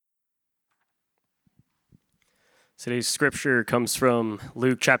Today's scripture comes from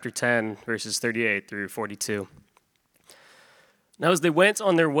Luke chapter 10, verses 38 through 42. Now as they went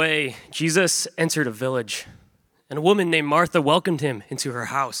on their way, Jesus entered a village, and a woman named Martha welcomed him into her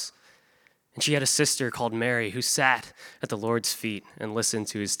house. And she had a sister called Mary who sat at the Lord's feet and listened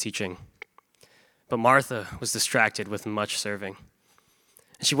to his teaching. But Martha was distracted with much serving.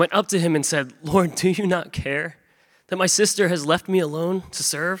 And she went up to him and said, "Lord, do you not care that my sister has left me alone to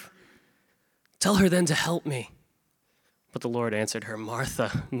serve? Tell her then to help me." But the Lord answered her,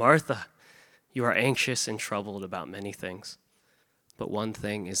 "Martha, Martha, you are anxious and troubled about many things, but one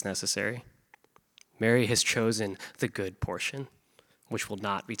thing is necessary. Mary has chosen the good portion, which will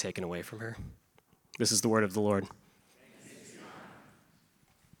not be taken away from her." This is the word of the Lord.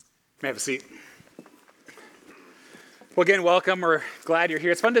 May I have a seat? Well, again, welcome. We're glad you're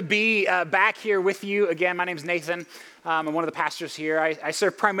here. It's fun to be back here with you. Again, my name's Nathan. I'm one of the pastors here. I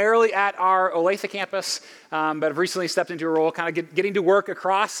serve primarily at our Olathe campus, but I've recently stepped into a role kind of getting to work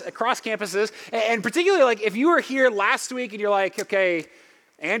across campuses. And particularly, like, if you were here last week and you're like, okay,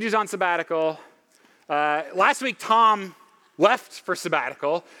 Andrew's on sabbatical. Last week, Tom left for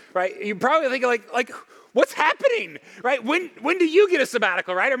sabbatical, right? You're probably thinking, like, what's happening, right? When do you get a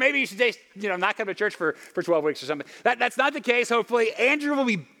sabbatical, right? Or maybe you should just, not come to church for 12 weeks or something. That's not the case, hopefully. Andrew will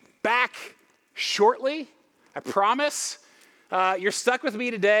be back shortly, I promise. You're stuck with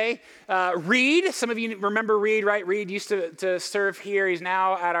me today. Reed, some of you remember Reed, right? Reed used to serve here. He's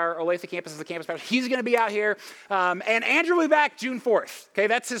now at our Olathe campus as the campus pastor. He's going to be out here. And Andrew will be back June 4th. Okay,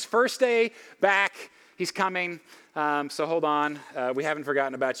 that's his first day back. He's coming. So hold on. We haven't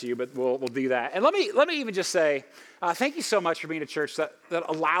forgotten about you, but we'll do that. And let me even just say, thank you so much for being a church that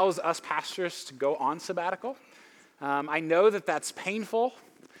allows us pastors to go on sabbatical. I know that that's painful.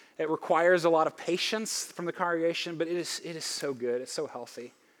 It requires a lot of patience from the congregation, but it is so good. It's so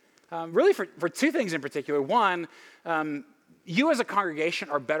healthy. Really for two things in particular. One, you as a congregation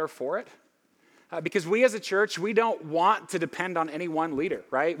are better for it. Because we as a church, we don't want to depend on any one leader,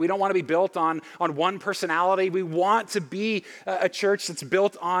 right? We don't want to be built on one personality. We want to be a church that's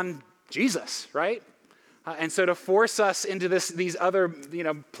built on Jesus, right? And so to force us into these other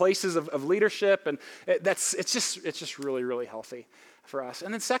places of leadership, and it's just really, really healthy for us.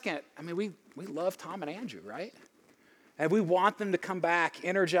 And then second, we love Tom and Andrew, right? And we want them to come back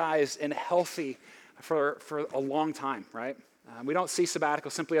energized and healthy for a long time, right? We don't see sabbatical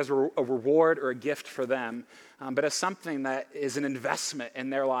simply as a reward or a gift for them, but as something that is an investment in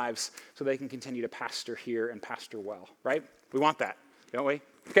their lives so they can continue to pastor here and pastor well, right? We want that, don't we?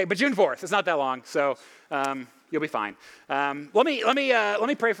 Okay, but June 4th, it's not that long, so you'll be fine. Let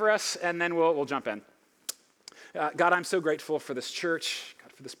me pray for us, and then we'll jump in. God, I'm so grateful for this church,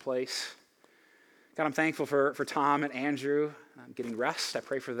 God, for this place. God, I'm thankful for Tom and Andrew getting rest. I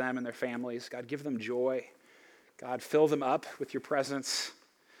pray for them and their families. God, give them joy. God, fill them up with your presence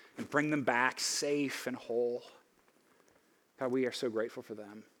and bring them back safe and whole. God, we are so grateful for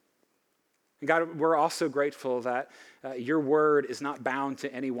them. And God, we're also grateful that your word is not bound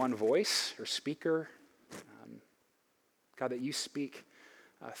to any one voice or speaker. God, that you speak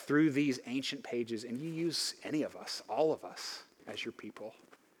through these ancient pages and you use any of us, all of us, as your people.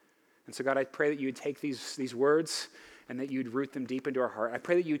 And so God, I pray that you would take these words and that you'd root them deep into our heart. I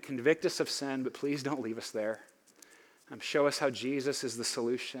pray that you'd convict us of sin, but please don't leave us there. Show us how Jesus is the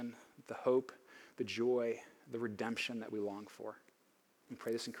solution, the hope, the joy, the redemption that we long for. We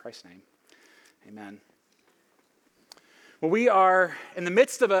pray this in Christ's name. Amen. Well, we are in the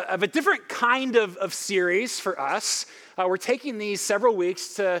midst of a different kind of series for us. We're taking these several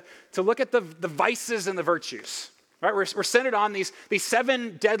weeks to look at the vices and the virtues. Right? We're centered on these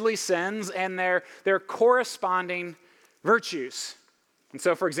 7 deadly sins and their corresponding virtues. And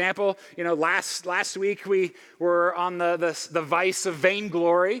so, for example, last week we were on the vice of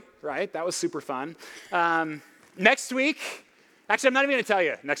vainglory, right? That was super fun. Next week, actually, I'm not even going to tell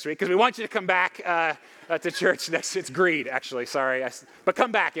you next week because we want you to come back to church next. It's greed, actually. Sorry, but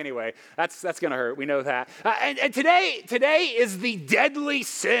come back anyway. That's going to hurt. We know that. And today is the deadly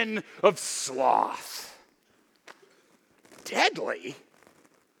sin of sloth. Deadly?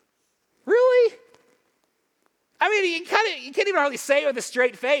 Really? You can't even hardly say it with a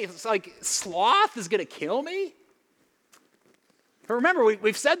straight face. It's like, sloth is going to kill me? But remember,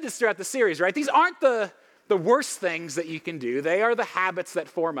 we've said this throughout the series, right? These aren't the worst things that you can do. They are the habits that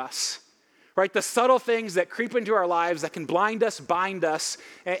form us, right? The subtle things that creep into our lives that can blind us, bind us,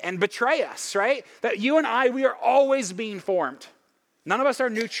 and betray us, right? That you and I, we are always being formed. None of us are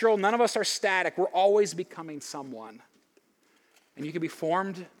neutral. None of us are static. We're always becoming someone. And you can be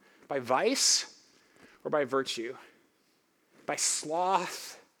formed by vice or by virtue, by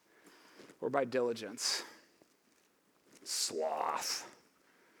sloth or by diligence. Sloth.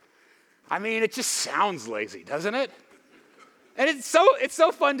 I mean, it just sounds lazy, doesn't it? And it's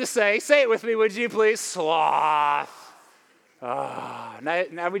so fun to say. Say it with me, would you please? Sloth.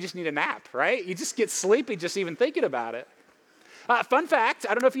 Now we just need a nap, right? You just get sleepy just even thinking about it. Fun fact,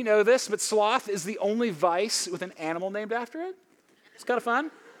 I don't know if you know this, but sloth is the only vice with an animal named after it. It's kind of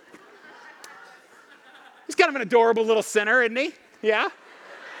fun. He's kind of an adorable little sinner, isn't he? Yeah?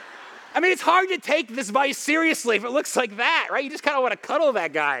 I mean, it's hard to take this vice seriously if it looks like that, right? You just kind of want to cuddle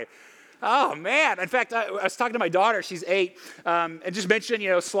that guy. Oh, man. In fact, I was talking to my daughter. She's 8, and just mentioned,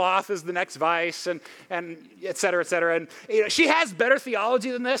 sloth is the next vice, and et cetera, et cetera. And she has better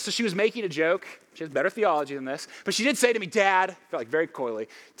theology than this, so she was making a joke. She has better theology than this. But she did say to me, Dad, felt like very coyly,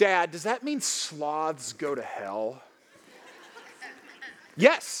 Dad, does that mean sloths go to hell?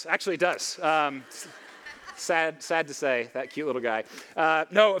 Yes, actually it does. Sad to say, that cute little guy.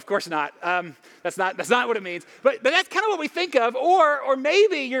 No, of course not. That's not what it means. But that's kind of what we think of. Or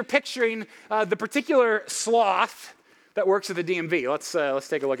maybe you're picturing the particular sloth that works at the DMV. Let's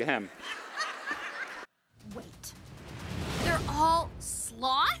take a look at him. Wait, they're all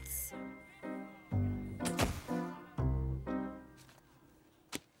sloths?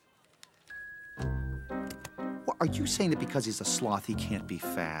 What, are you saying that because he's a sloth he can't be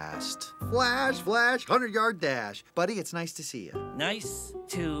fast? Flash, 100-yard dash. Buddy, it's nice to see you. Nice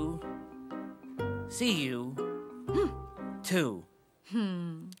to see you, too.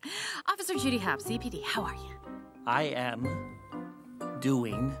 Officer Judy Hobbs, CPD, how are you? I am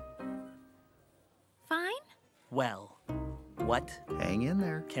doing Fine? well. What Hang in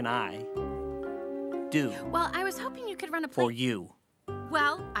there. can I do Well, I was hoping you could run a play. for you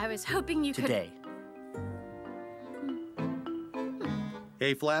Well, I was hoping you today?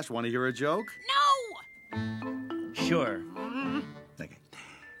 Hey, Flash, want to hear a joke? No! Sure. Okay.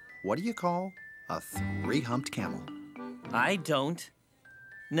 What do you call a 3-humped camel? I don't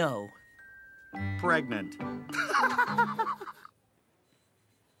know. Pregnant.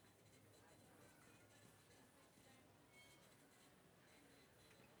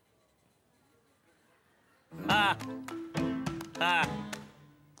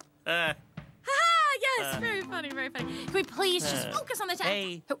 Yes, very funny, very funny. Can we please just focus on the task?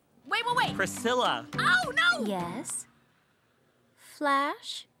 Hey. Wait. Priscilla, Oh, no! Yes.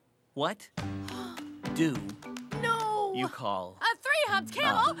 Flash? what do No! you call A 3-humped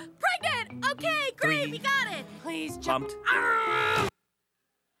camel? Pregnant! Okay, great, Three we got it. Please jump. humped?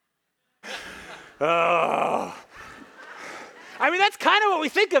 Oh. I mean, that's kind of what we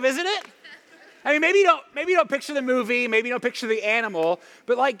think of, isn't it? I mean, maybe you don't picture the movie, maybe you don't picture the animal,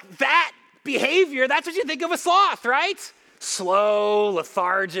 but like that behavior, that's what you think of a sloth, right? Slow,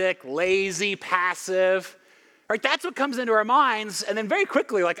 lethargic, lazy, passive. Right? That's what comes into our minds. And then very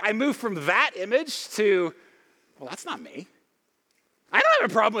quickly, like I move from that image to, well, that's not me. I don't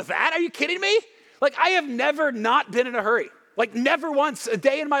have a problem with that. Are you kidding me? Like I have never not been in a hurry. Like never once a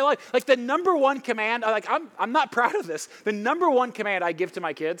day in my life. Like the number one command, I'm not proud of this. The number one command I give to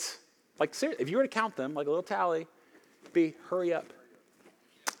my kids, like seriously, if you were to count them, like a little tally, it'd be hurry up.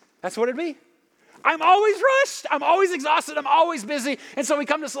 That's what it'd be. I'm always rushed. I'm always exhausted. I'm always busy. And so we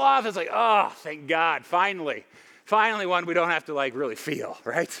come to sloth. It's like, oh, thank God, finally one we don't have to like really feel,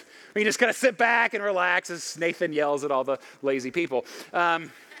 right? We just kind of sit back and relax as Nathan yells at all the lazy people.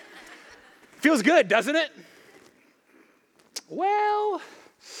 Feels good, doesn't it? Well,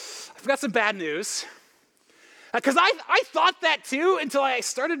 I've got some bad news. Because I thought that too until I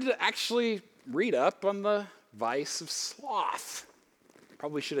started to actually read up on the vice of sloth.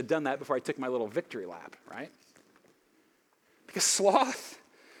 Probably should have done that before I took my little victory lap, right? Because sloth,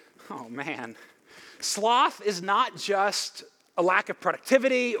 oh man, sloth is not just a lack of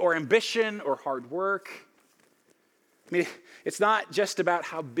productivity or ambition or hard work. I mean, it's not just about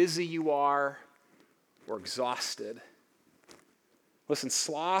how busy you are or exhausted. Listen,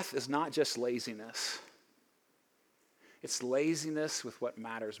 sloth is not just laziness. It's laziness with what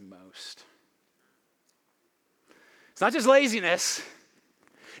matters most. It's not just laziness.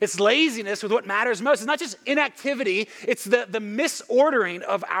 It's laziness with what matters most. It's not just inactivity. It's the misordering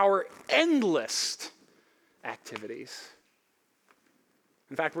of our endless activities.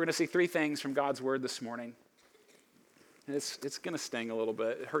 In fact, we're going to see 3 things from God's word this morning. And it's going to sting a little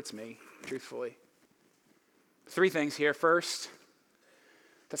bit. It hurts me, truthfully. 3 things here. First,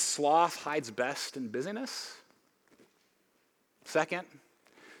 that sloth hides best in busyness. Second,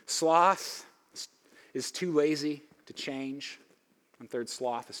 sloth is too lazy to change. And third,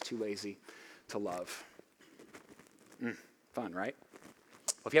 sloth is too lazy to love. Fun, right?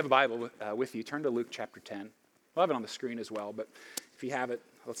 Well, if you have a Bible with you, turn to Luke chapter 10. We'll have it on the screen as well, but if you have it,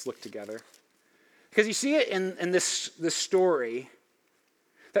 let's look together. Because you see it in this story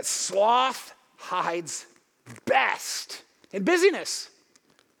that sloth hides best in busyness.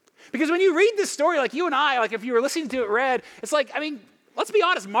 Because when you read this story, like you and I, like if you were listening to it read, it's like, I mean, let's be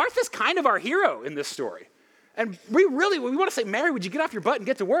honest, Martha's kind of our hero in this story. And we want to say, Mary, would you get off your butt and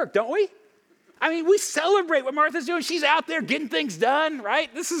get to work, don't we? I mean, we celebrate what Martha's doing. She's out there getting things done, right?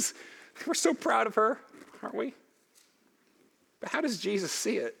 We're so proud of her, aren't we? But how does Jesus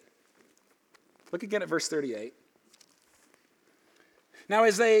see it? Look again at verse 38. Now,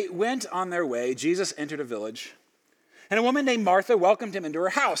 as they went on their way, Jesus entered a village, and a woman named Martha welcomed him into her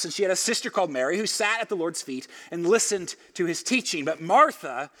house. And she had a sister called Mary who sat at the Lord's feet and listened to his teaching. But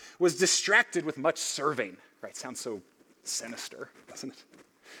Martha was distracted with much serving. Right, sounds so sinister, doesn't it?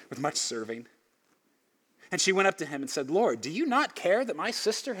 With much serving. And she went up to him and said, Lord, do you not care that my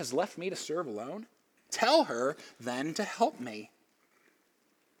sister has left me to serve alone? Tell her then to help me.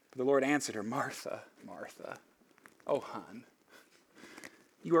 But the Lord answered her, Martha, Martha, oh, hon,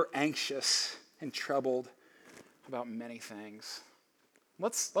 you are anxious and troubled about many things.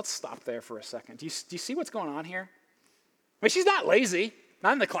 Let's stop there for a second. Do you see what's going on here? I mean, she's not lazy,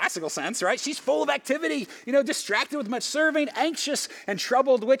 not in the classical sense, right? She's full of activity, distracted with much serving, anxious and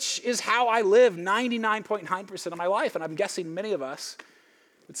troubled, which is how I live 99.9% of my life. And I'm guessing many of us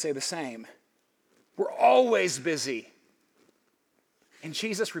would say the same. We're always busy. And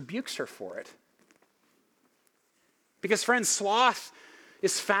Jesus rebukes her for it. Because, friends, sloth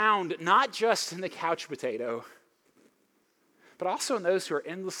is found not just in the couch potato, but also in those who are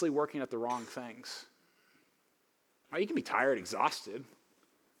endlessly working at the wrong things. Now, you can be tired, exhausted,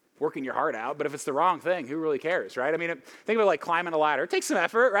 working your heart out, but if it's the wrong thing, who really cares, right? I mean, think of it like climbing a ladder. It takes some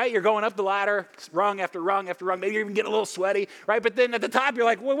effort, right? You're going up the ladder, rung after rung after rung. Maybe you're even getting a little sweaty, right? But then at the top, you're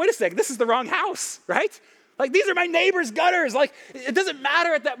like, well, wait a second, this is the wrong house, right? Like, these are my neighbor's gutters. Like, it doesn't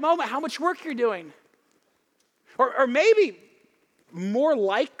matter at that moment how much work you're doing. Or maybe more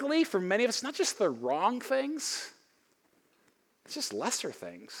likely for many of us, not just the wrong things, it's just lesser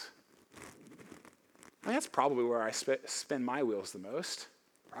things. I mean, that's probably where I spin my wheels the most,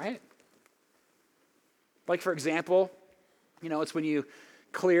 right? Like, for example, it's when you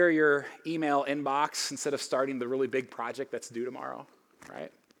clear your email inbox instead of starting the really big project that's due tomorrow,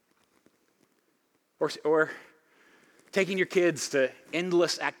 right? Or taking your kids to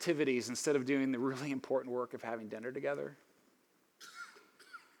endless activities instead of doing the really important work of having dinner together.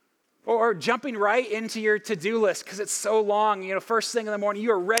 Or jumping right into your to-do list because it's so long, first thing in the morning,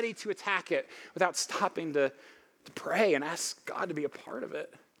 you are ready to attack it without stopping to pray and ask God to be a part of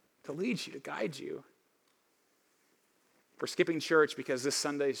it, to lead you, to guide you. Or skipping church because this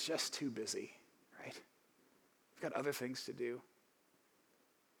Sunday is just too busy, right? We've got other things to do.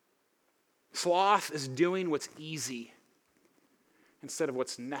 Sloth is doing what's easy instead of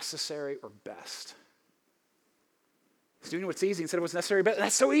what's necessary or best. It's doing what's easy instead of what's necessary or best.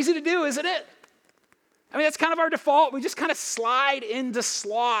 That's so easy to do, isn't it? I mean, that's kind of our default. We just kind of slide into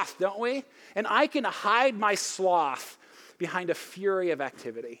sloth, don't we? And I can hide my sloth behind a fury of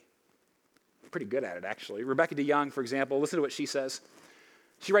activity. I'm pretty good at it, actually. Rebecca DeYoung, for example, listen to what she says.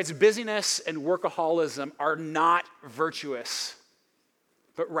 She writes, busyness and workaholism are not virtuous,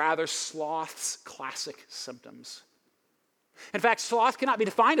 but rather sloth's classic symptoms. In fact, sloth cannot be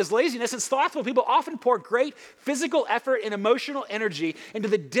defined as laziness, and slothful people often pour great physical effort and emotional energy into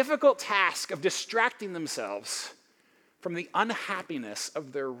the difficult task of distracting themselves from the unhappiness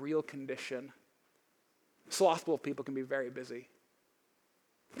of their real condition. Slothful people can be very busy.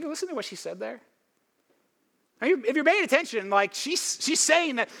 Listen to what she said there. If you're paying attention, like she's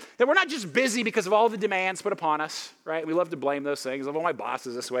saying that we're not just busy because of all the demands put upon us, right? We love to blame those things. Oh, my boss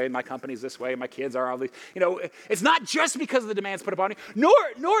is this way, and my company's this way, and my kids are all these. It's not just because of the demands put upon you,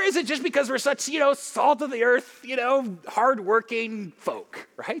 nor is it just because we're such, salt of the earth, hardworking folk,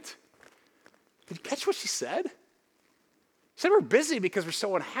 right? Did you catch what she said? She said we're busy because we're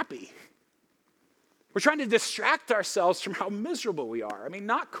so unhappy. We're trying to distract ourselves from how miserable we are. I mean,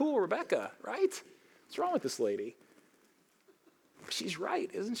 not cool, Rebecca, right? What's wrong with this lady? She's right,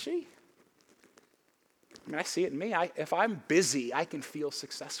 isn't she? I mean, I see it in me. If I'm busy, I can feel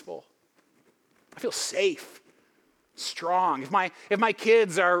successful. I feel safe, strong. If my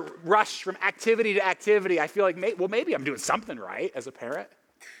kids are rushed from activity to activity, I feel like, maybe I'm doing something right as a parent.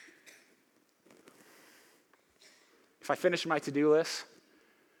 If I finish my to-do list,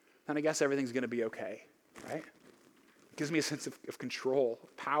 then I guess everything's going to be okay, right? It gives me a sense of control,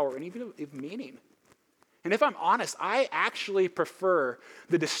 power, and even of meaning. And if I'm honest, I actually prefer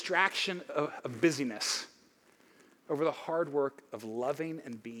the distraction of busyness over the hard work of loving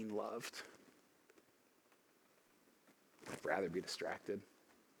and being loved. I'd rather be distracted.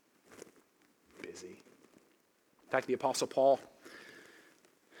 busy. In fact, the Apostle Paul,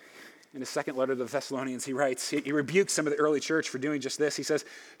 in his second letter to the Thessalonians, he writes, he rebukes some of the early church for doing just this. He says,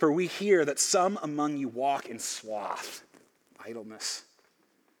 "For we hear that some among you walk in sloth, idleness,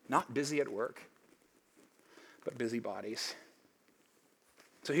 not busy at work, but busybodies."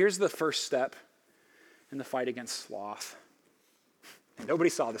 So here's the first step in the fight against sloth. And nobody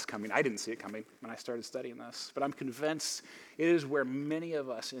saw this coming. I didn't see it coming when I started studying this, but I'm convinced it is where many of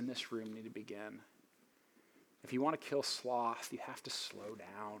us in this room need to begin. If you want to kill sloth, you have to slow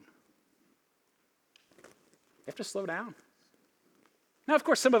down. You have to slow down. Now, of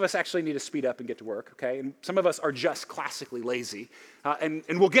course, some of us actually need to speed up and get to work, okay? And some of us are just classically lazy. And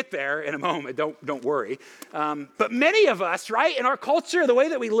we'll get there in a moment, don't worry. But many of us, right, in our culture, the way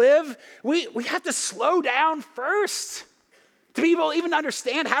that we live, we have to slow down first to be able to even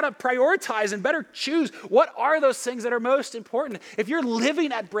understand how to prioritize and better choose what are those things that are most important. If you're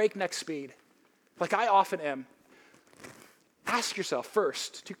living at breakneck speed, like I often am, ask yourself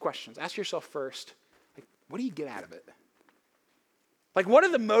first, 2 questions. Ask yourself first, like, what do you get out of it? Like, what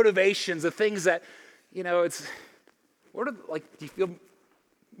are the motivations, the things that, do you feel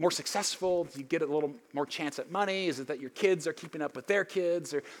more successful? Do you get a little more chance at money? Is it that your kids are keeping up with their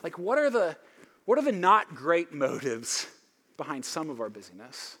kids? Or like, what are the not great motives behind some of our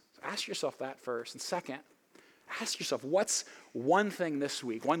busyness? So ask yourself that first. And second, ask yourself, what's one thing this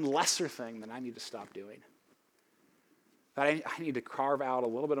week, one lesser thing that I need to stop doing? That I need to carve out a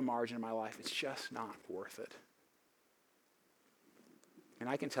little bit of margin in my life. It's just not worth it. And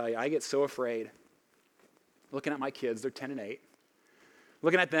I can tell you, I get so afraid looking at my kids, they're 10 and 8,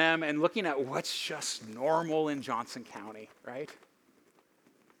 looking at them and looking at what's just normal in Johnson County, right?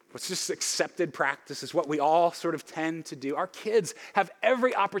 What's just accepted practice is what we all sort of tend to do. Our kids have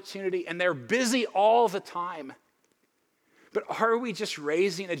every opportunity and they're busy all the time. But are we just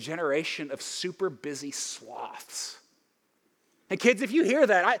raising a generation of super busy sloths? And kids, if you hear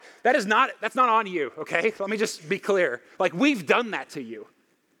that, that's not on you, okay? Let me just be clear. Like, we've done that to you.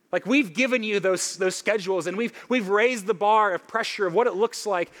 Like, we've given you those schedules, and we've raised the bar of pressure of what it looks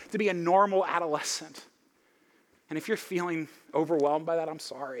like to be a normal adolescent. And if you're feeling overwhelmed by that, I'm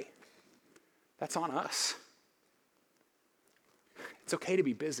sorry. That's on us. It's okay to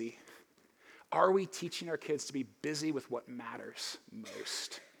be busy. Are we teaching our kids to be busy with what matters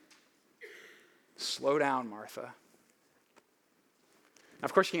most? Slow down, Martha. Now,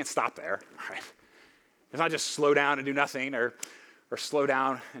 of course, you can't stop there, right? It's not just slow down and do nothing or slow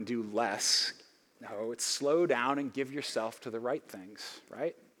down and do less. No, it's slow down and give yourself to the right things,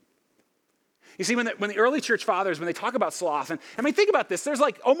 right? You see, when the early church fathers, when they talk about sloth, and I mean, think about this. There's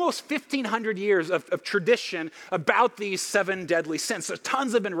like almost 1,500 years of tradition about these 7 deadly sins. So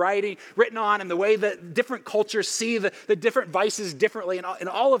tons have been written on, and the way that different cultures see the different vices differently and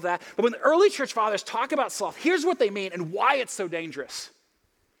all of that. But when the early church fathers talk about sloth, here's what they mean and why it's so dangerous.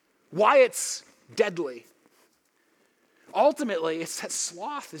 Why it's deadly. Ultimately, it's that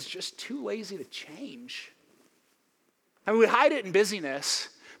sloth is just too lazy to change. I mean, we hide it in busyness,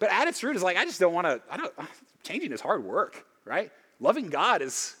 but at its root is like, changing is hard work, right? Loving God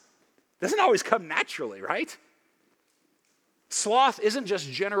doesn't always come naturally, right? Sloth isn't just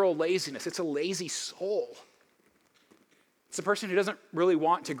general laziness, it's a lazy soul. It's a person who doesn't really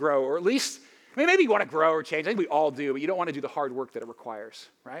want to grow, or at least, maybe you want to grow or change. I think we all do, but you don't want to do the hard work that it requires,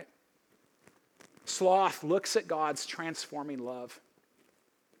 right? Sloth looks at God's transforming love.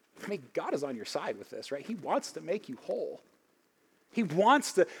 I mean, God is on your side with this, right? He wants to make you whole. He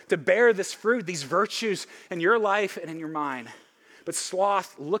wants to bear this fruit, these virtues in your life and in your mind. But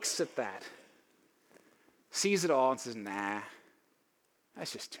sloth looks at that, sees it all, and says, nah,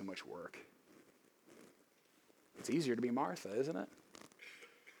 that's just too much work. It's easier to be Martha, isn't it?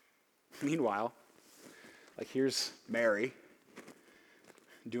 Meanwhile, like here's Mary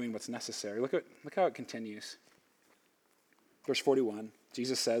doing what's necessary. Look how it continues. Verse 41,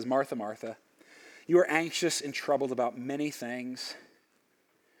 Jesus says, Martha, Martha, you are anxious and troubled about many things,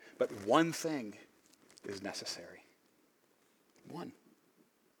 but one thing is necessary. One.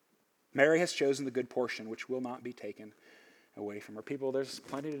 Mary has chosen the good portion, which will not be taken away from her. People, there's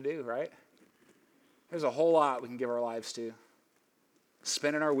plenty to do, right? There's a whole lot we can give our lives to.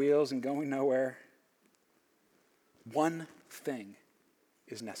 Spinning our wheels and going nowhere. One thing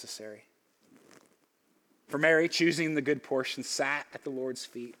is necessary. For Mary, choosing the good portion, sat at the Lord's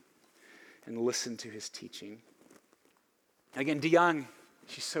feet and listened to his teaching. Again, DeYoung,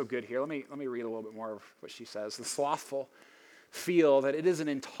 she's so good here. Let me read a little bit more of what she says. The slothful feel that it is an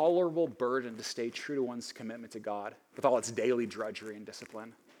intolerable burden to stay true to one's commitment to God with all its daily drudgery and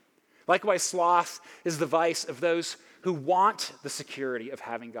discipline. Likewise, sloth is the vice of those who want the security of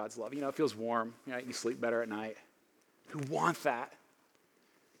having God's love. It feels warm, you sleep better at night. Who want that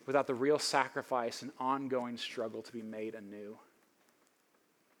without the real sacrifice and ongoing struggle to be made anew.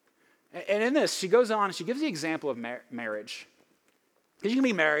 And in this, she goes on and she gives the example of marriage. Because you can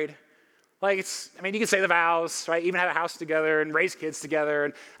be married. You can say the vows, right? Even have a house together and raise kids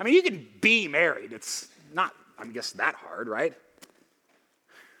together. And you can be married. It's not, that hard, right?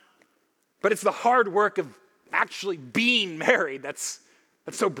 But it's the hard work of actually being married that's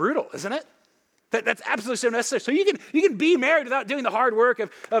so brutal, isn't it? That's absolutely so necessary. So you can be married without doing the hard work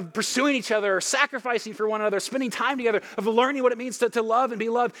of pursuing each other, or sacrificing for one another, spending time together, of learning what it means to love and be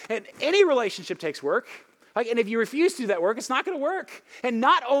loved. And any relationship takes work. And if you refuse to do that work, it's not going to work. And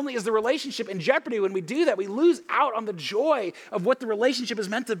not only is the relationship in jeopardy when we do that, we lose out on the joy of what the relationship is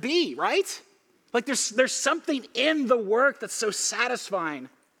meant to be, right? There's something in the work that's so satisfying,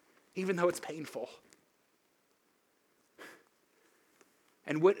 even though it's painful.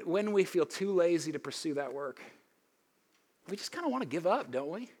 And when we feel too lazy to pursue that work, we just kind of want to give up, don't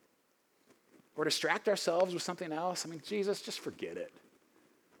we? Or distract ourselves with something else. Jesus, just forget it.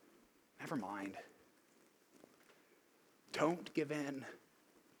 Never mind. Don't give in.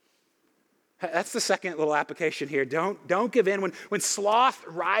 That's the second little application here. Don't give in. When sloth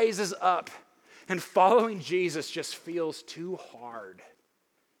rises up and following Jesus just feels too hard,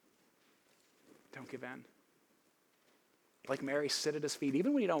 don't give in. Like Mary, sit at his feet,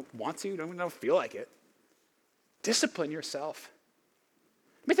 even when you don't want to, don't feel like it. Discipline yourself.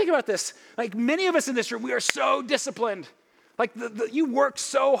 Think about this. Many of us in this room, we are so disciplined. You work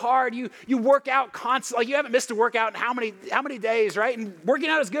so hard. You work out constantly. You haven't missed a workout in how many days, right? And working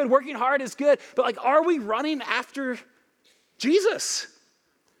out is good. Working hard is good. But are we running after Jesus?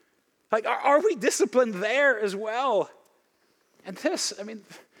 Are we disciplined there as well? And this,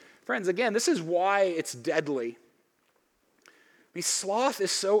 friends, again, this is why it's deadly. Sloth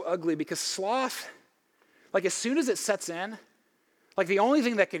is so ugly because sloth, as soon as it sets in, the only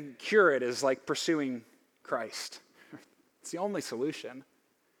thing that can cure it is pursuing Christ. It's the only solution.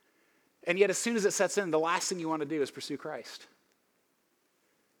 And yet as soon as it sets in, the last thing you want to do is pursue Christ.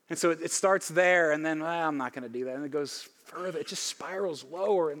 And so it starts there, and then, I'm not going to do that. And it goes further. It just spirals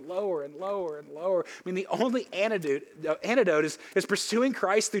lower and lower and lower and lower. The only antidote is pursuing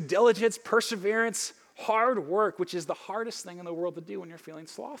Christ through diligence, perseverance, hard work, which is the hardest thing in the world to do when you're feeling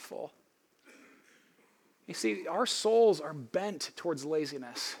slothful. You see, our souls are bent towards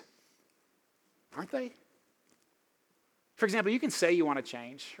laziness, aren't they? For example, you can say you want to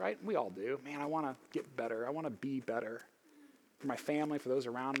change, right? We all do. Man, I want to get better. I want to be better for my family, for those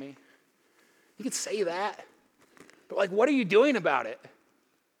around me. You can say that, but what are you doing about it?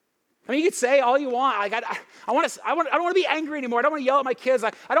 You could say all you want. I don't want to be angry anymore. I don't want to yell at my kids.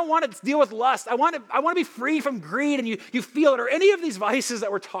 I don't want to deal with lust. I want to be free from greed, and you feel it, or any of these vices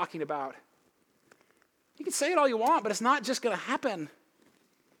that we're talking about. You can say it all you want, but it's not just going to happen.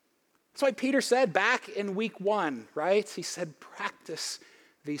 That's why Peter said back in week 1, right? He said, practice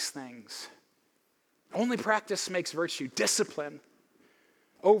these things. Only practice makes virtue. Discipline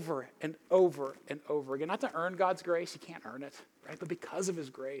over and over and over again. Not to earn God's grace. You can't earn it, right? But because of his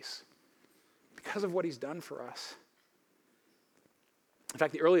grace. Because of what he's done for us. In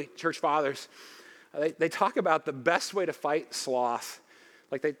fact, the early church fathers, they talk about the best way to fight sloth.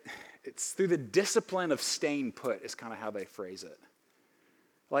 It's through the discipline of staying put is kind of how they phrase it.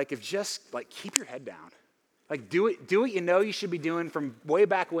 Keep your head down. Do what you know you should be doing from way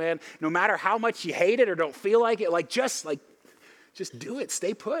back when, no matter how much you hate it or don't feel like it. Just do it.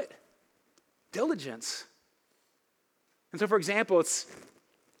 Stay put. Diligence. And so, for example, it's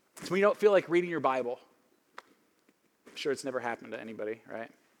when you don't feel like reading your Bible. I'm sure it's never happened to anybody, right?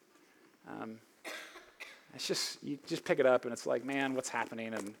 You just pick it up and it's man, what's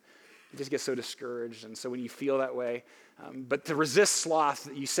happening? And you just get so discouraged. And so when you feel that way, but to resist sloth,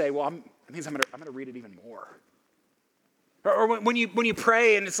 you say, well, it means I'm going to read it even more. Or when you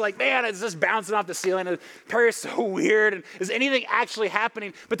pray and it's man, it's just bouncing off the ceiling. And prayer is so weird. And is anything actually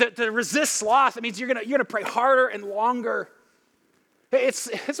happening? But to resist sloth, it means you're gonna pray harder and longer. It's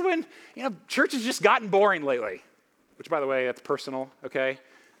when church has just gotten boring lately. Which, by the way, that's personal. Okay,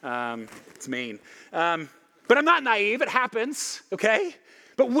 it's mean. But I'm not naive. It happens. Okay.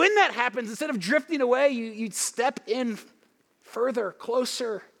 But when that happens, instead of drifting away, you step in further,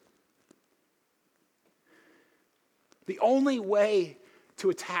 closer. The only way to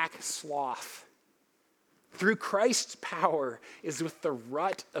attack sloth through Christ's power is with the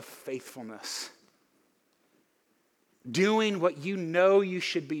rut of faithfulness. Doing what you know you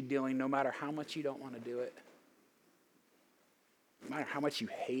should be doing, no matter how much you don't want to do it. No matter how much you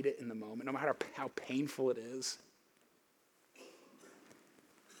hate it in the moment, no matter how painful it is.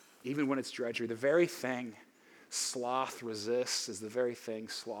 even when it's drudgery. The very thing sloth resists is the very thing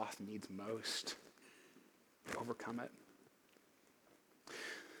sloth needs most to overcome it.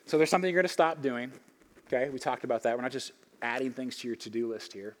 So there's something you're going to stop doing. Okay, we talked about that. We're not just adding things to your to-do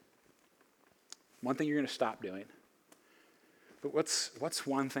list here. One thing you're going to stop doing. But what's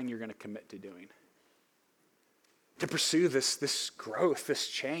one thing you're going to commit to doing? To pursue this growth, this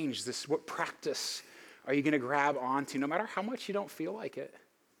change, what practice are you going to grab onto, no matter how much you don't feel like it?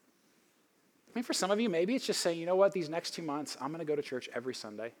 I mean, for some of you, maybe it's just saying, you know what, these next 2 months, I'm going to go to church every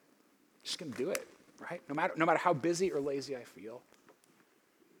Sunday. Just going to do it, right? No matter how busy or lazy I feel.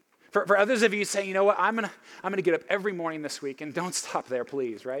 For others of you, saying, you know what, I'm gonna get up every morning this week, and don't stop there,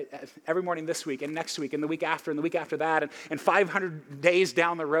 please, right? Every morning this week, and next week, and the week after, and the week after that, and 500 days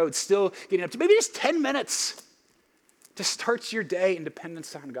down the road, still getting up to maybe just 10 minutes to start your day in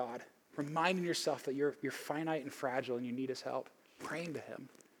dependence on God, reminding yourself that you're finite and fragile and you need his help, praying to him.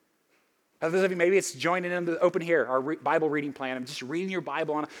 Others of you, maybe it's joining in the Open Here, our Bible reading plan, and just reading your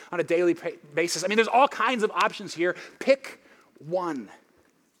Bible on a daily basis. I mean, there's all kinds of options here. Pick one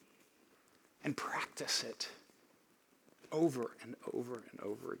and practice it over and over and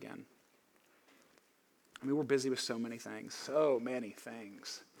over again. I mean, we're busy with so many things.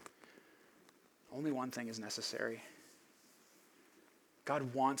 Only one thing is necessary.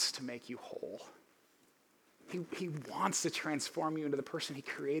 God wants to make you whole. He wants to transform you into the person he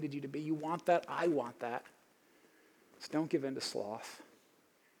created you to be. You want that? I want that. So don't give in to sloth.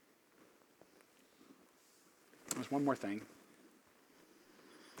 There's one more thing.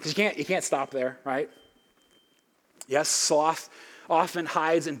 Because you can't stop there, right? Yes, sloth often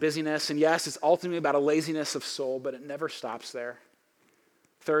hides in busyness, and yes, it's ultimately about a laziness of soul, but it never stops there.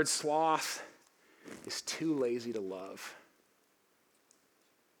 Third, sloth is too lazy to love.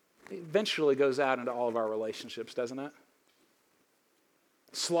 It eventually goes out into all of our relationships, doesn't it?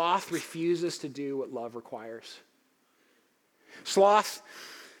 Sloth refuses to do what love requires. Sloth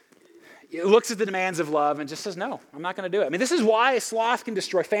looks at the demands of love and just says, no, I'm not going to do it. I mean, this is why sloth can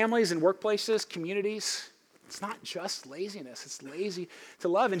destroy families and workplaces, communities. It's not just laziness. It's lazy to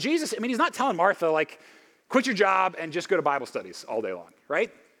love. And Jesus, I mean, he's not telling Martha, like, quit your job and just go to Bible studies all day long,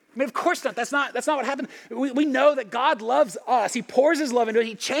 right? I mean, of course not. That's not what happened. We know that God loves us. He pours his love into it.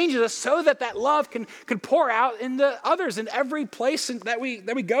 He changes us so that love can pour out into others in every place that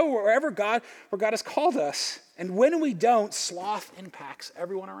we go, where God has called us. And when we don't, sloth impacts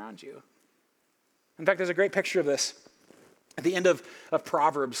everyone around you. In fact, there's a great picture of this at the end of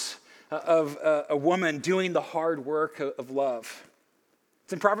Proverbs, of a woman doing the hard work of love.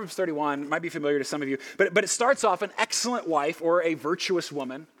 It's in Proverbs 31, it might be familiar to some of you, but it starts off an excellent wife or a virtuous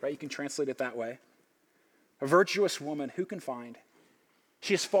woman, right? You can translate it that way. A virtuous woman, who can find?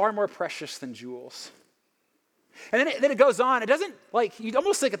 She is far more precious than jewels. And then it goes on. It doesn't, like, you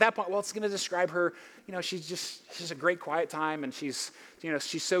almost think at that point, well, it's going to describe her, you know, she's a great quiet time, and she's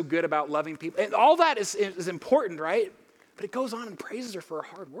so good about loving people. And all that is important, right? But it goes on and praises her for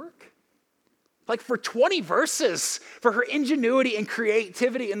her hard work. Like for 20 verses, for her ingenuity and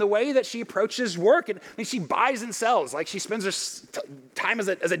creativity in the way that she approaches work. And she buys and sells, like she spends her time as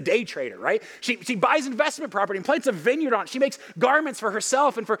a day trader, right? She buys investment property and plants a vineyard on it. She makes garments for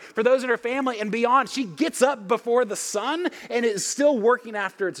herself and for those in her family and beyond. She gets up before the sun and is still working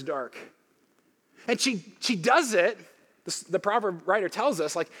after it's dark. And she does it, the proverb writer tells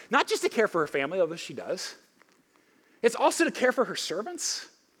us, like, not just to care for her family, although she does. It's also to care for her servants,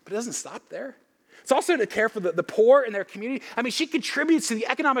 but it doesn't stop there. It's also to care for the poor in their community. I mean, she contributes to the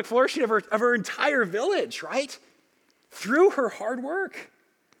economic flourishing of her entire village, right? Through her hard work.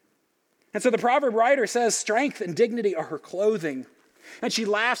 And so the proverb writer says, strength and dignity are her clothing. And she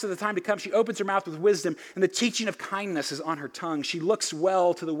laughs at the time to come. She opens her mouth with wisdom, and the teaching of kindness is on her tongue. She looks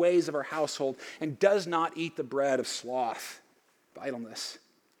well to the ways of her household and does not eat the bread of sloth, of idleness.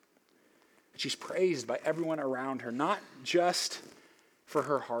 She's praised by everyone around her, not just for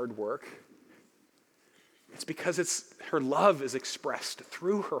her hard work. It's because her love is expressed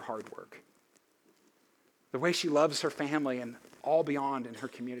through her hard work. The way she loves her family and all beyond in her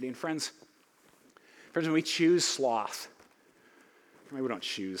community. And friends, when we choose sloth, maybe we don't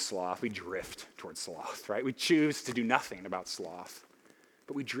choose sloth, we drift towards sloth, right? We choose to do nothing about sloth,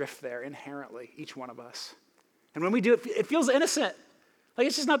 but we drift there inherently, each one of us. And when we do it, it feels innocent. Like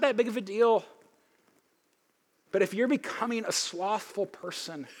it's just not that big of a deal. But if you're becoming a slothful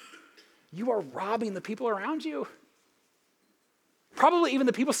person, you are robbing the people around you. Probably even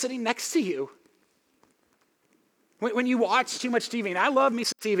the people sitting next to you. When you watch too much TV, and I love me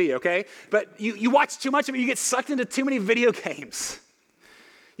some TV, okay? But you watch too much of it, you get sucked into too many video games.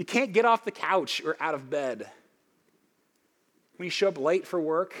 You can't get off the couch or out of bed. when you show up late for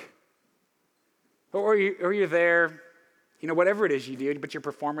work, or you're there, whatever it is you do, but your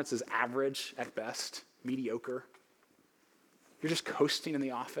performance is average at best, mediocre. You're just coasting in the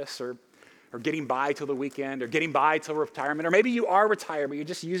office or getting by till the weekend or getting by till retirement. Or maybe you are retired, but you're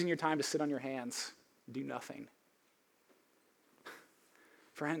just using your time to sit on your hands and do nothing.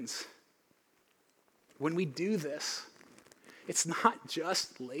 Friends, when we do this, it's not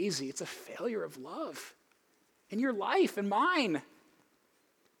just lazy, it's a failure of love in your life and mine.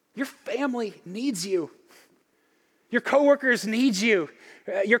 Your family needs you. Your coworkers need you.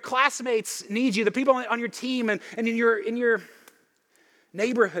 Your classmates need you. The people on your team and in your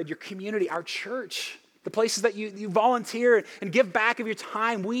neighborhood, your community, our church, the places that you volunteer and give back of your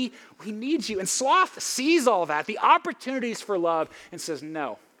time, we need you. And sloth sees all that, the opportunities for love, and says,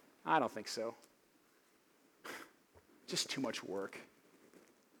 no, I don't think so. Just too much work.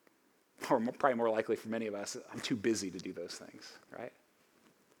 Or probably more likely for many of us, I'm too busy to do those things, right?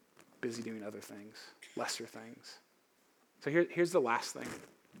 Busy doing other things, lesser things. So here's the last thing.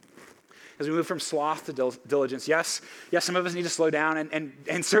 As we move from sloth to diligence, yes, some of us need to slow down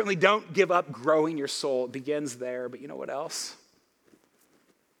and certainly don't give up growing your soul. It begins there, but you know what else?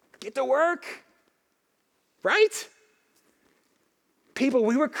 Get to work, right? People,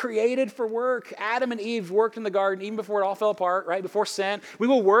 we were created for work. Adam and Eve worked in the garden even before it all fell apart, right? Before sin. We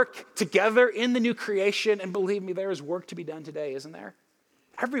will work together in the new creation, and believe me, there is work to be done today, isn't there?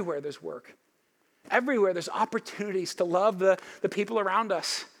 Everywhere there's work. Everywhere there's opportunities to love the people around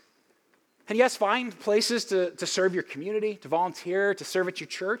us. And yes, find places to serve your community, to volunteer, to serve at your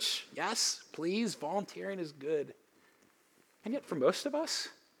church. Yes, please, volunteering is good. And yet for most of us,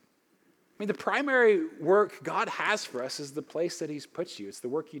 the primary work God has for us is the place that he's put you. It's the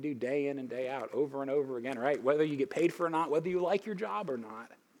work you do day in and day out, over and over again, right? Whether you get paid for it or not, whether you like your job or not.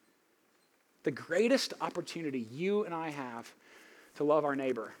 The greatest opportunity you and I have to love our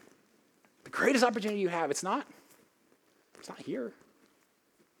neighbor, the greatest opportunity you have, it's not here.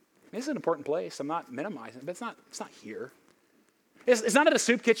 This is an important place. I'm not minimizing it, but it's not here. It's not at a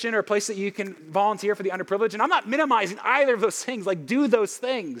soup kitchen or a place that you can volunteer for the underprivileged. And I'm not minimizing either of those things. Like, do those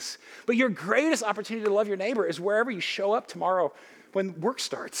things. But your greatest opportunity to love your neighbor is wherever you show up tomorrow when work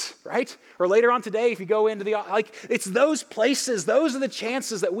starts, right? Or later on today if you go into it's those places, those are the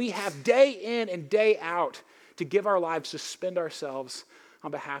chances that we have day in and day out to give our lives, to spend ourselves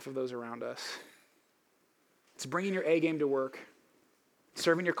on behalf of those around us. It's bringing your A game to work,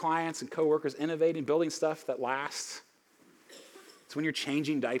 serving your clients and coworkers, innovating, building stuff that lasts. It's when you're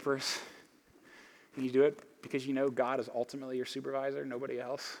changing diapers and you do it because you know God is ultimately your supervisor, nobody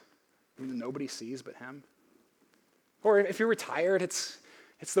else. Nobody sees but him. Or if you're retired, it's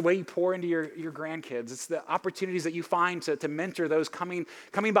the way you pour into your grandkids. It's the opportunities that you find to mentor those coming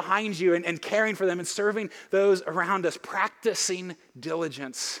behind you and caring for them and serving those around us, practicing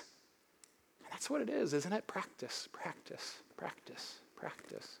diligence. And that's what it is, isn't it? Practice, practice, practice,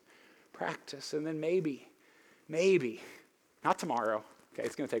 practice, practice. And then maybe, not tomorrow. Okay,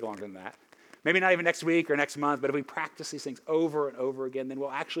 it's going to take longer than that. Maybe not even next week or next month, but if we practice these things over and over again, then we'll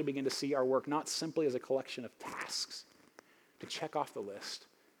actually begin to see our work not simply as a collection of tasks to check off the list,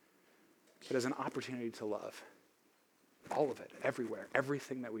 but as an opportunity to love. All of it, everywhere,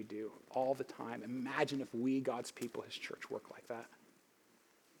 everything that we do, all the time. Imagine if we, God's people, his church, work like that.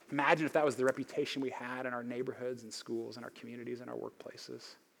 Imagine if that was the reputation we had in our neighborhoods and schools and our communities and our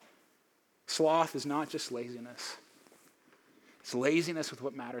workplaces. Sloth is not just laziness. It's laziness with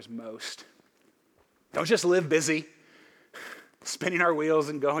what matters most. Don't just live busy, spinning our wheels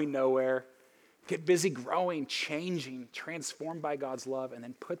and going nowhere. Get busy growing, changing, transformed by God's love, and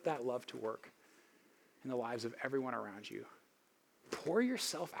then put that love to work in the lives of everyone around you. Pour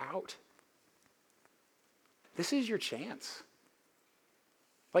yourself out. This is your chance.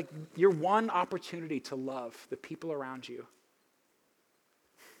 Like your one opportunity to love the people around you.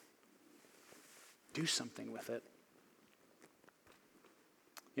 Do something with it.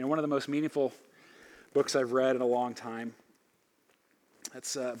 One of the most meaningful books I've read in a long time,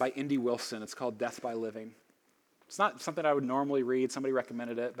 it's by Indy Wilson. It's called Death by Living. It's not something I would normally read. Somebody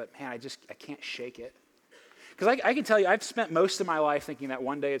recommended it, but man, I can't shake it. Because I can tell you, I've spent most of my life thinking that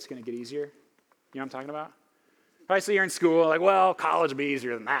one day it's going to get easier. You know what I'm talking about? Right, so you're in school, like, well, college will be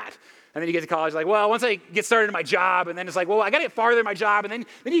easier than that. And then you get to college, like, well, once I get started in my job, and then it's like, well, I got to get farther in my job, and then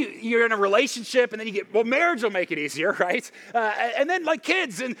you're in a relationship, and then you get, well, marriage will make it easier, right? And then, like,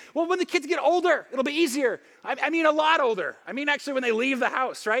 kids, and, well, when the kids get older, it'll be easier. I mean, a lot older. I mean, actually, when they leave the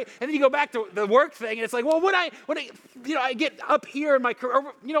house, right? And then you go back to the work thing, and it's like, well, when I get up here in my career,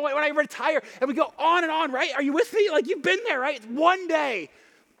 or, when I retire, and we go on and on, right? Are you with me? Like, you've been there, right? One day.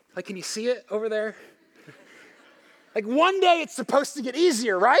 Like, can you see it over there? Like one day it's supposed to get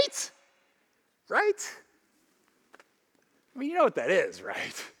easier, right? Right? I mean, you know what that is,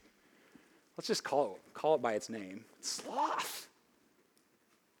 right? Let's just call it by its name. Sloth.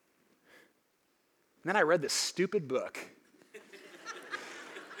 And then I read this stupid book.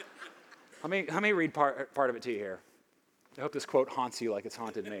 Let me read part of it to you here. I hope this quote haunts you like it's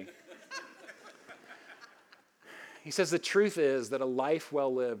haunted me. He says, the truth is that a life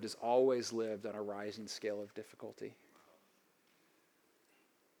well lived is always lived on a rising scale of difficulty.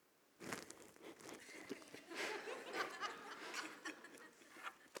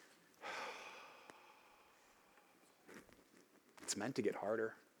 It's meant to get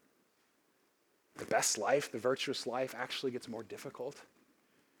harder. The best life, the virtuous life, actually gets more difficult.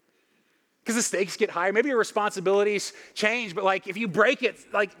 Because the stakes get higher. Maybe your responsibilities change, but like if you break it,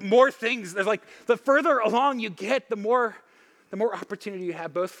 like more things, there's like the further along you get, the more opportunity you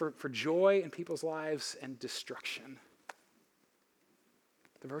have both for joy in people's lives and destruction.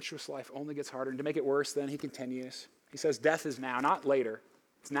 The virtuous life only gets harder. And to make it worse, then he continues. He says, death is now, not later.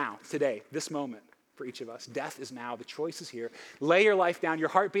 It's now, today, this moment. For each of us. Death is now. The choice is here. Lay your life down. Your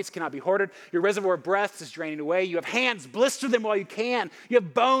heartbeats cannot be hoarded. Your reservoir of breaths is draining away. You have hands. Blister them while you can. You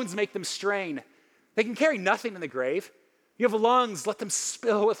have bones. Make them strain. They can carry nothing in the grave. You have lungs. Let them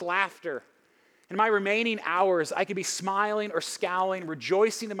spill with laughter. In my remaining hours, I could be smiling or scowling,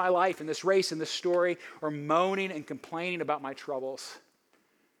 rejoicing in my life, in this race, in this story, or moaning and complaining about my troubles.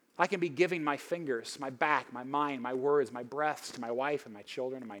 I can be giving my fingers, my back, my mind, my words, my breaths to my wife and my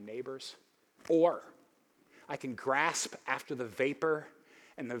children and my neighbors. Or I can grasp after the vapor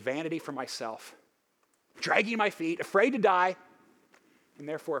and the vanity for myself, dragging my feet, afraid to die, and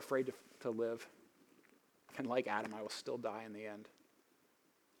therefore afraid to live. And like Adam, I will still die in the end.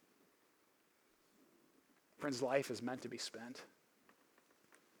 Friends, life is meant to be spent.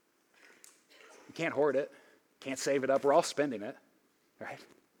 You can't hoard it, can't save it up. We're all spending it, right?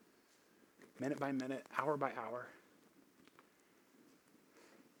 Minute by minute, hour by hour.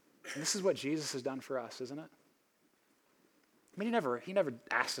 And this is what Jesus has done for us, isn't it? I mean, he never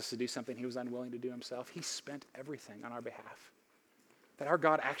asked us to do something he was unwilling to do himself. He spent everything on our behalf. That our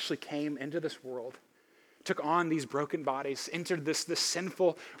God actually came into this world, took on these broken bodies, entered this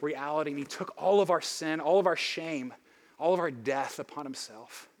sinful reality, and he took all of our sin, all of our shame, all of our death upon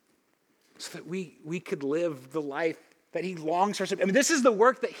himself so that we could live the life that he longs for us. I mean, this is the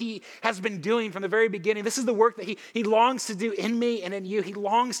work that he has been doing from the very beginning. This is the work that he longs to do in me and in you. He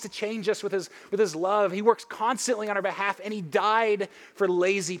longs to change us with his love. He works constantly on our behalf, and he died for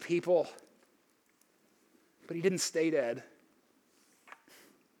lazy people. But he didn't stay dead.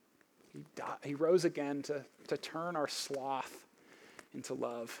 He rose again to turn our sloth into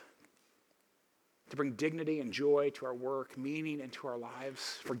love, to bring dignity and joy to our work, meaning into our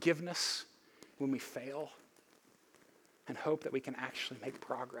lives, forgiveness when we fail, and hope that we can actually make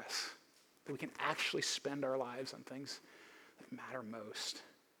progress, that we can actually spend our lives on things that matter most.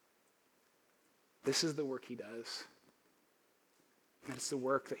 This is the work he does. And it's the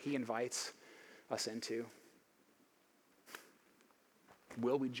work that he invites us into.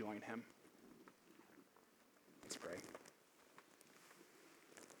 Will we join him? Let's pray.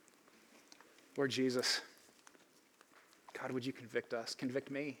 Lord Jesus, God, would you convict us? Convict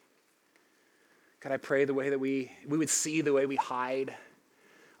me. God, I pray the way that we would see the way we hide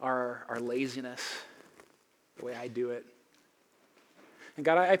our laziness, the way I do it. And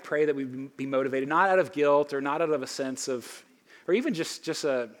God, I pray that we be motivated, not out of guilt or not out of a sense of, or even just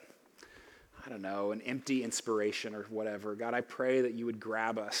an empty inspiration or whatever. God, I pray that you would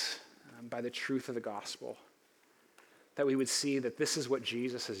grab us by the truth of the gospel, that we would see that this is what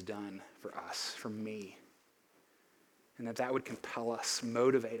Jesus has done for us, for me, and that would compel us,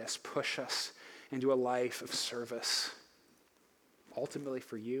 motivate us, push us into a life of service, ultimately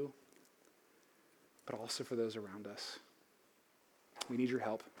for you, but also for those around us. We need your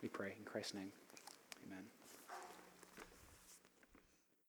help, we pray, in Christ's name.